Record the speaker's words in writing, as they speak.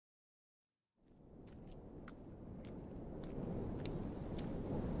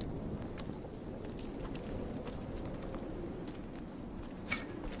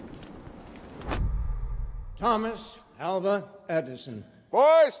Thomas Alva Edison.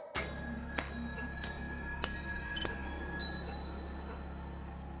 Boys!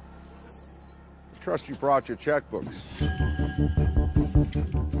 Trust you brought your checkbooks.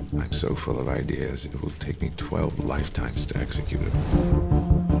 I'm so full of ideas, it will take me 12 lifetimes to execute it.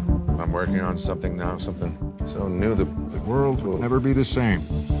 I'm working on something now, something so new that the world will never be the same.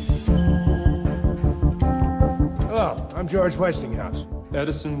 Hello, I'm George Westinghouse.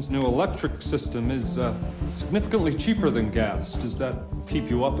 Edison's new electric system is significantly cheaper than gas. Does that keep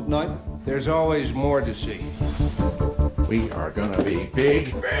you up at night? There's always more to see. We are gonna be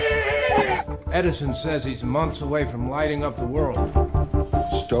big. Edison says he's months away from lighting up the world.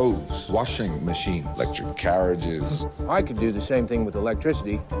 Stoves, washing machines, electric carriages. I could do the same thing with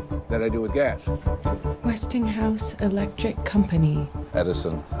electricity that I do with gas. Westinghouse Electric Company.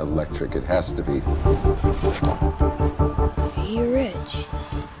 Edison Electric, it has to be. Are you rich?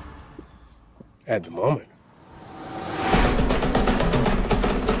 At the moment.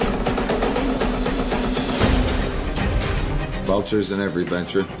 Vultures in every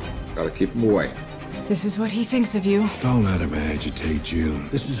venture. Gotta keep them away. This is what he thinks of you. Don't let him agitate you.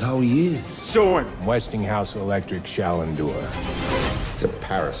 This is how he is. Soon. Westinghouse Electric shall endure. It's a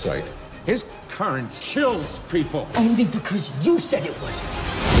parasite. His current kills people. Only because you said it would.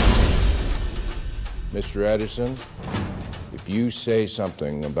 Mr. Edison, if you say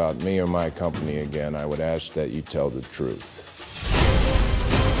something about me or my company again, I would ask that you tell the truth.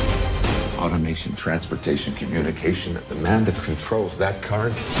 Automation, transportation, communication. The man that controls that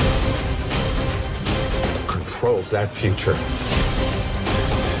current controls that future.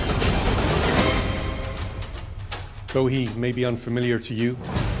 Though he may be unfamiliar to you,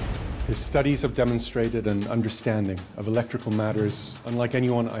 his studies have demonstrated an understanding of electrical matters unlike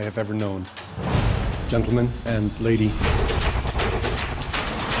anyone I have ever known. Gentlemen and lady,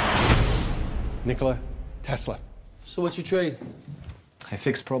 Nikola Tesla. So what's your trade? I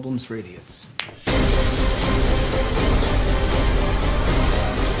fix problems for idiots.